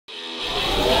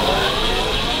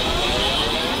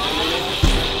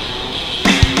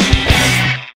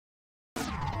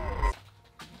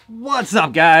What's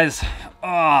up, guys?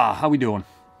 How we doing?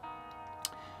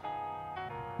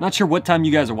 Not sure what time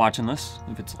you guys are watching this.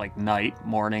 If it's like night,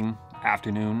 morning,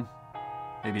 afternoon.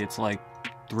 Maybe it's like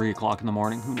 3 o'clock in the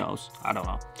morning. Who knows? I don't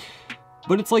know.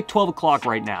 But it's like 12 o'clock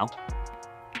right now.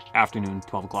 Afternoon,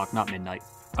 12 o'clock, not midnight.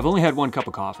 I've only had 1 cup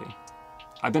of coffee.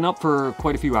 I've been up for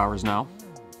quite a few hours now.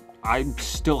 I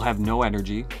still have no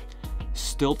energy.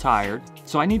 Still tired.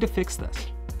 So I need to fix this.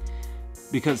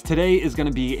 Because today is going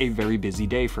to be a very busy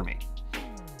day for me.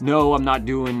 No, I'm not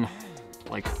doing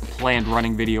like planned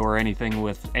running video or anything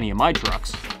with any of my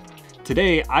trucks.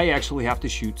 Today, I actually have to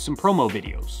shoot some promo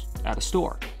videos at a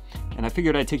store. And I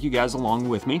figured I'd take you guys along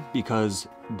with me because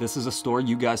this is a store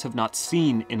you guys have not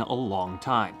seen in a long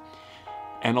time.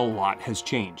 And a lot has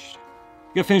changed.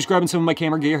 Gonna finish grabbing some of my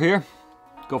camera gear here,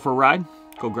 go for a ride,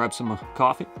 go grab some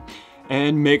coffee,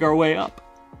 and make our way up.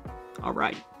 All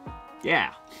right,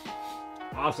 yeah.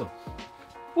 Awesome.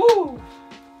 Woo!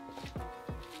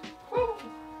 Woo!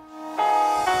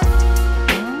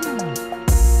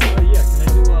 Yeah, can I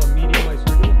do a medium ice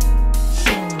regular?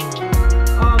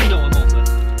 No, I'm all set.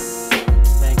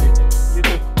 Thank you. You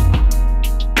too.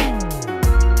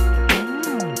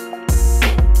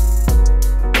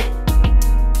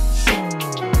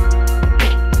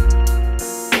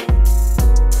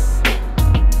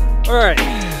 All right,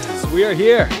 so we are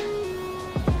here.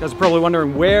 You guys are probably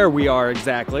wondering where we are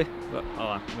exactly. But, hold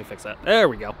on, let me fix that. There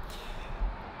we go.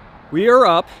 We are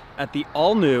up at the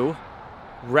all-new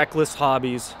Wreckless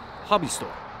Hobbies hobby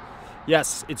store.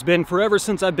 Yes, it's been forever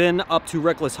since I've been up to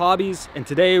Wreckless Hobbies, and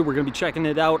today we're going to be checking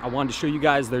it out. I wanted to show you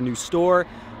guys their new store,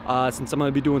 since I'm going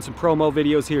to be doing some promo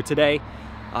videos here today.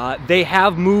 They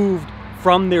have moved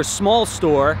from their small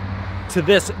store to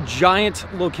this giant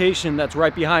location that's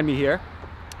right behind me here.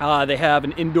 They have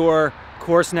an indoor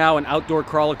course now, an outdoor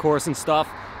crawler course and stuff.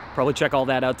 Probably check all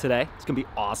that out today. It's gonna be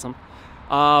awesome.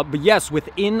 But yes,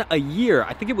 within a year,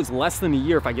 I think it was less than a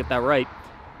year if I get that right,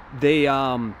 they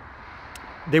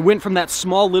went from that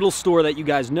small little store that you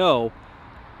guys know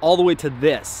all the way to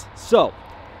this. So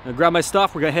I'm gonna grab my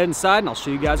stuff, we're gonna head inside and I'll show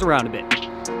you guys around a bit.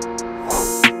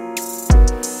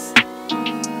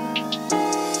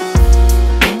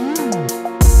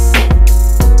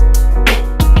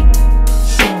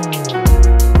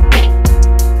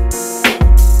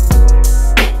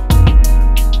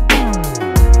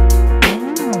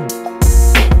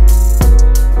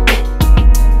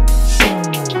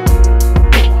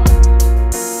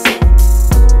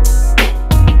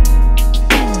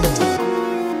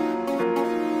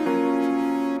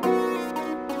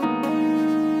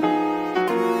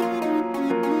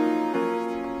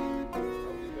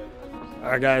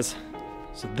 All right, guys,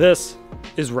 so this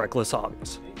is Wreckless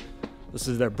Hobbies. This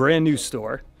is their brand new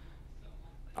store.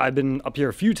 I've been up here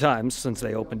a few times since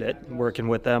they opened it, working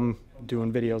with them,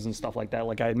 doing videos and stuff like that,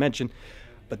 like I had mentioned.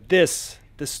 But this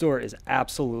store is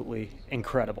absolutely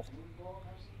incredible.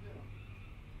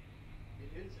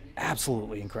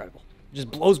 Absolutely incredible. It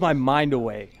just blows my mind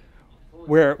away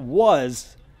where it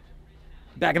was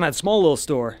back in that small little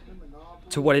store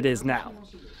to what it is now.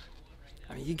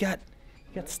 I mean, you got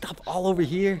stuff all over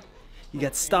here. You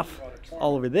got stuff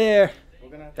all over there,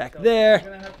 back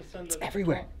there. It's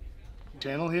everywhere.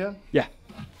 Channel here? Yeah.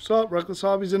 What's up? Wreckless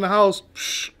Hobbies in the house.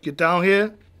 Psh, get down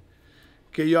here.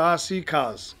 Get your RC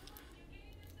cars.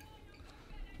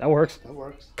 That works. That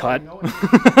works. Cut.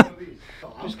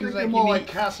 Just because I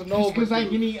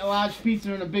can eat a large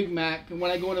pizza and a Big Mac, and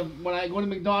when I go to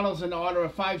McDonald's and order a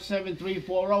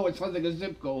 57340, it sounds like a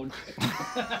zip code.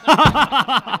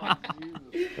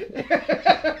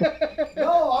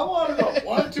 No, I want to go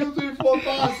 1, 2, 3, 4,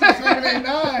 5, 6, 7, 8,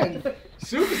 9.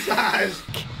 Supersize.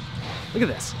 Look at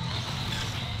this.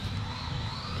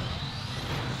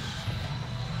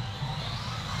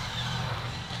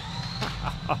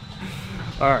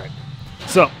 All right,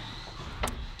 so,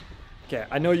 okay,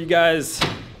 I know you guys,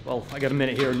 well, I got a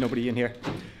minute here, nobody in here.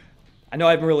 I know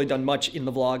I haven't really done much in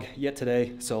the vlog yet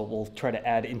today, so we'll try to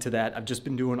add into that. I've just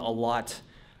been doing a lot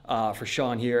for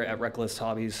Sean here at Wreckless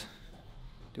Hobbies,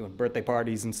 doing birthday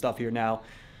parties and stuff here now.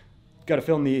 Got to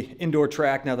film the indoor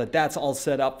track now that that's all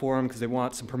set up for him because they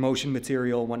want some promotion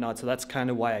material and whatnot, so that's kind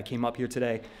of why I came up here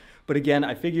today. But again,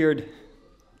 I figured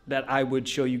that I would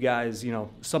show you guys, you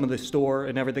know, some of the store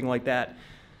and everything like that.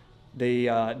 They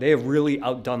have really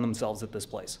outdone themselves at this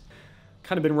place.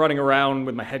 Kind of been running around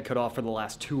with my head cut off for the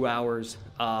last 2 hours,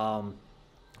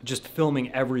 just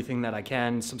filming everything that I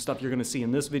can. Some stuff you're going to see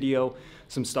in this video.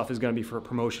 Some stuff is going to be for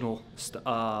promotional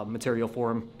material for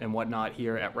them and whatnot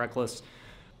here at Wreckless.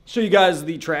 Show you guys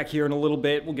the track here in a little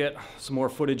bit. We'll get some more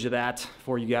footage of that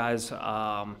for you guys.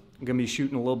 I'm going to be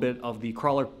shooting a little bit of the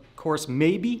crawler course,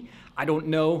 maybe. I don't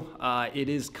know. It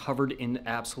is covered in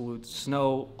absolute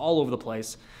snow all over the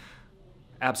place.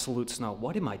 Absolute snow.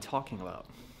 What am I talking about?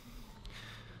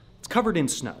 It's covered in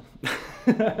snow.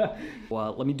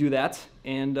 Well, let me do that,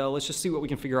 and let's just see what we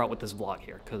can figure out with this vlog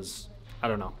here, because I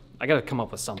don't know. I gotta come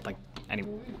up with something.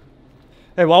 Anyway.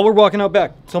 Hey, while we're walking out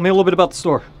back, tell me a little bit about the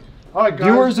store. All right, guys.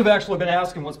 Viewers have actually been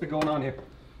asking what's been going on here.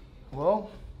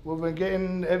 Well, we've been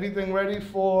getting everything ready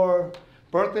for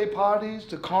birthday parties,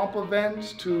 to comp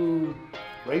events, to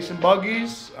racing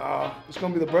buggies. It's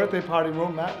gonna be the birthday party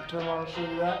room. Matt, turn around and show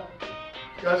you that.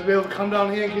 You guys will be able to come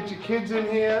down here and get your kids in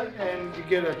here, and you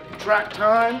get a track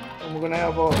time. And we're gonna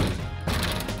have a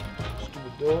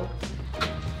stupid door.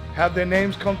 Have their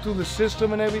names come through the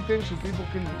system and everything, so people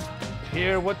can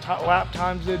hear what lap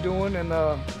times they're doing, and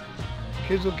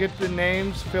kids will get their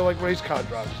names, feel like race car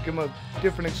drivers, give them a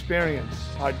different experience.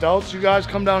 Adults, you guys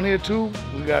come down here too.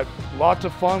 We got lots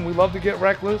of fun. We love to get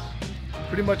reckless.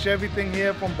 Pretty much everything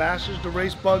here, from bashers to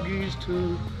race buggies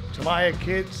to Tamaya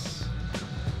kits.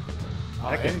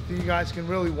 Anything you guys can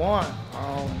really want.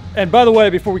 And by the way,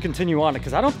 before we continue on,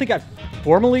 because I don't think I've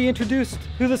formally introduced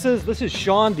who this is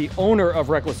Sean, the owner of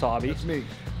Wreckless Hobbies. That's me.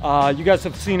 You guys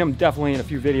have seen him definitely in a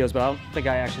few videos, but I don't think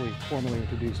I actually formally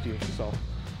introduced you, so.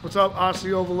 What's up,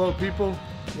 RC Overload people?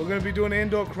 We're gonna be doing an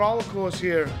indoor crawler course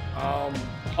here.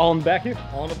 All in the back here?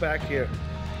 All in the back here.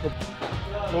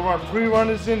 We'll run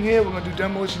pre-runners in here. We're gonna do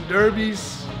demolition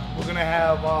derbies. We're gonna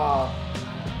have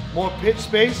more pit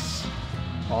space.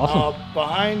 Awesome.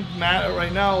 Behind Matt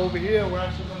right now over here, we're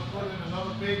actually gonna put in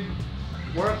another big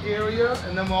work area,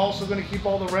 and then we're also gonna keep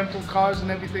all the rental cars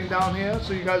and everything down here,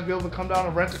 so you guys will be able to come down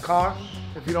and rent a car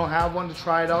if you don't have one, to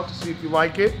try it out to see if you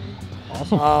like it.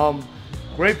 Awesome.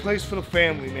 Great place for the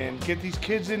family, man. Get these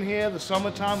kids in here. The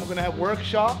summertime, we're gonna have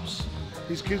workshops.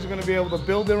 These kids are gonna be able to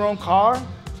build their own car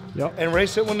and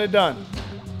race it when they're done.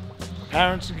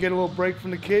 Parents can get a little break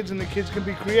from the kids, and the kids can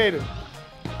be creative.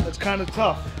 That's kind of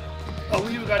tough. Oh,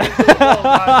 you got into the ball,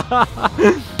 guys.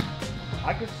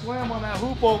 I could slam on that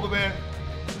hoop over there.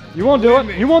 You won't do it.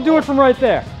 You won't do it from right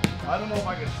there. I don't know if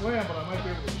I can slam, but I might be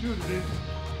able to shoot it.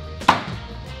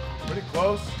 Pretty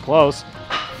close. Close.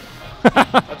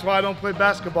 That's why I don't play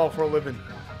basketball for a living.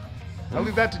 I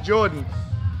leave that to Jordan.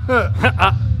 For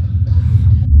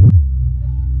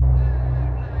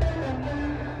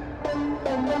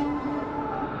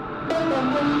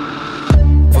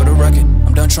the record,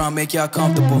 I'm done trying to make y'all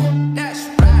comfortable.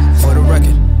 For the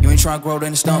record, you ain't trying to grow,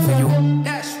 then it's done for you.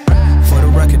 For the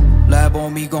record, lab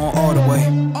on me going all the way.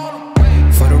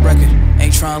 For the record,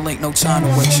 ain't trying to link, no time to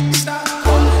waste. For the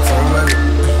record,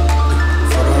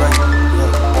 for the record.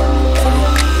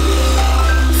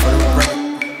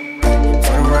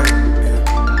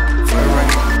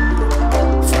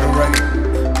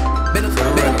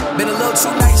 Been a little too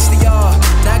nice for y'all.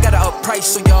 Now I gotta up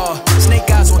price on y'all.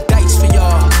 Snake eyes on dice for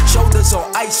y'all. Shoulders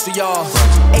on ice for y'all.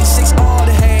 A6 all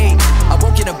the hate. I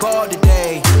won't get a ball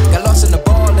today. Got lost in the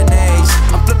ball and A's.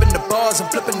 I'm flipping the bars, I'm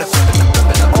flipping the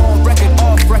on record,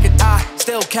 off record. I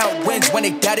still count wins when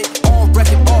they got it. On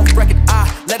record, off record. I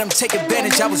let them take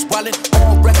advantage. I was wildin'.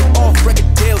 On record, off record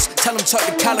deals. Tell them talk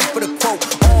to Colin for the quote.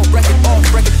 On record,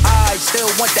 off record. I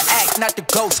still want the act, not the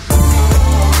ghost.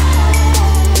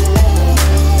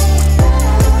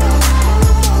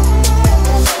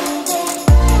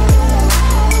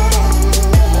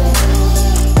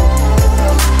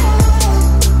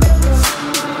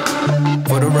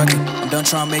 For the record, I'm done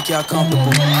trying to make y'all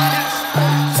comfortable.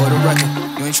 For the record,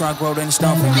 you ain't trying to grow, then it's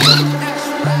done for you.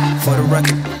 For the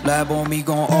record, lab on me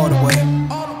going all the way.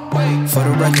 For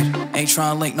the record, ain't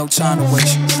trying to link, no time to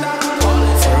waste. For the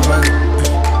record,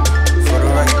 for the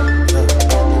record.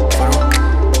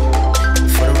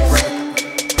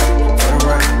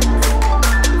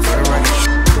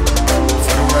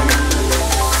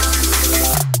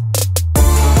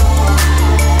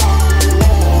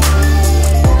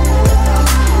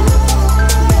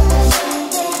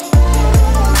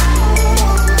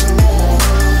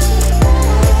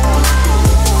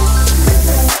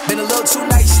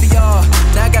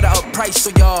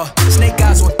 For y'all, snake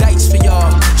eyes on dice for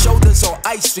y'all, shoulders on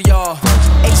ice for y'all.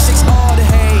 A6 all the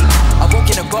hate. I won't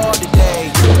get a ball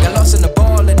today. Got lost in the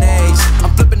ball and A's.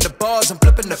 I'm flipping the bars, I'm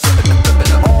flipping the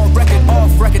on record,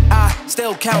 off record. I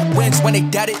still count wins when they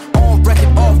got it. On record,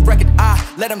 off record. I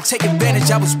let them take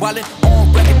advantage. I was wildin'.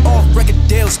 On record, off record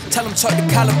deals. Tell them talk to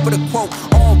Colin for the quote.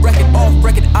 On record, off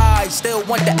record. I still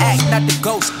want the act, not the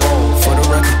ghost. For the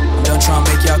record, I'm done trying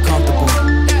to make y'all comfortable.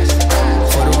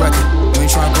 For the record, you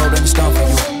ain't trying to grow, then it's done for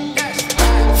you.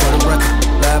 For the record,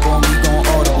 lab on me going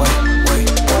all the way.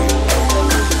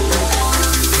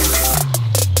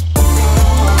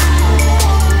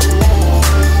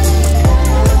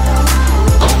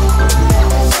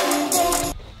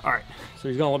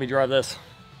 gonna let me drive this.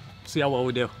 See how well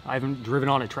we do. I haven't driven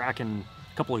on a track in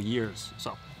a couple of years,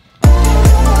 so.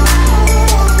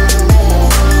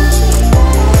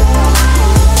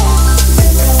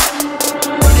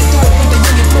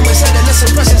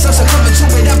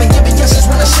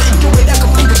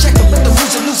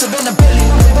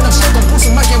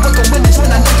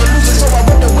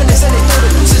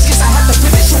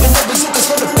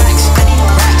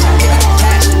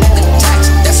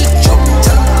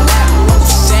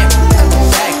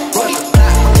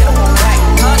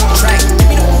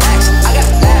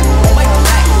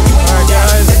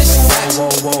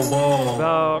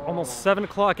 About almost 7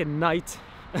 o'clock at night.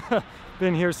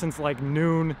 Been here since like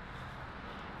noon.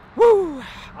 Woo!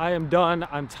 I am done.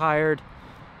 I'm tired.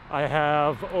 I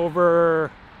have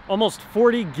over almost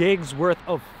 40 gigs worth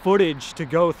of footage to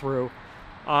go through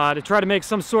to try to make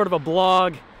some sort of a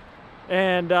blog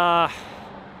and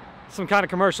some kind of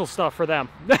commercial stuff for them.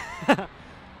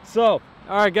 So,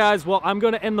 all right guys, well, I'm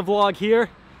going to end the vlog here.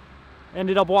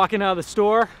 Ended up walking out of the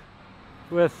store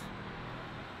with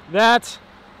that.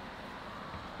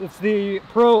 It's the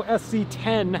Pro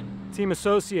SC10 Team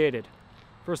Associated.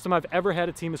 First time I've ever had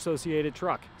a Team Associated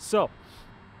truck. So,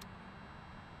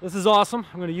 this is awesome.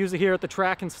 I'm gonna use it here at the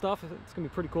track and stuff. It's gonna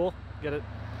be pretty cool. Get it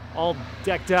all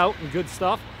decked out and good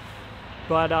stuff.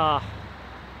 But, all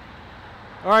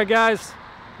right guys,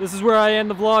 this is where I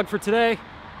end the vlog for today.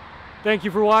 Thank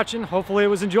you for watching. Hopefully it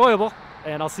was enjoyable.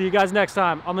 And I'll see you guys next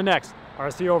time on the next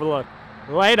RC Overload.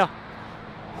 Later.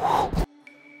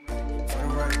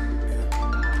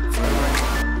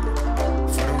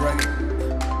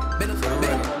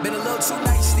 So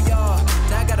nice to y'all.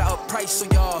 Now I got to up price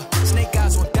on y'all. Snake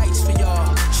eyes on dice for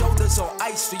y'all. Shoulders on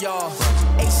ice for y'all.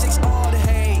 A6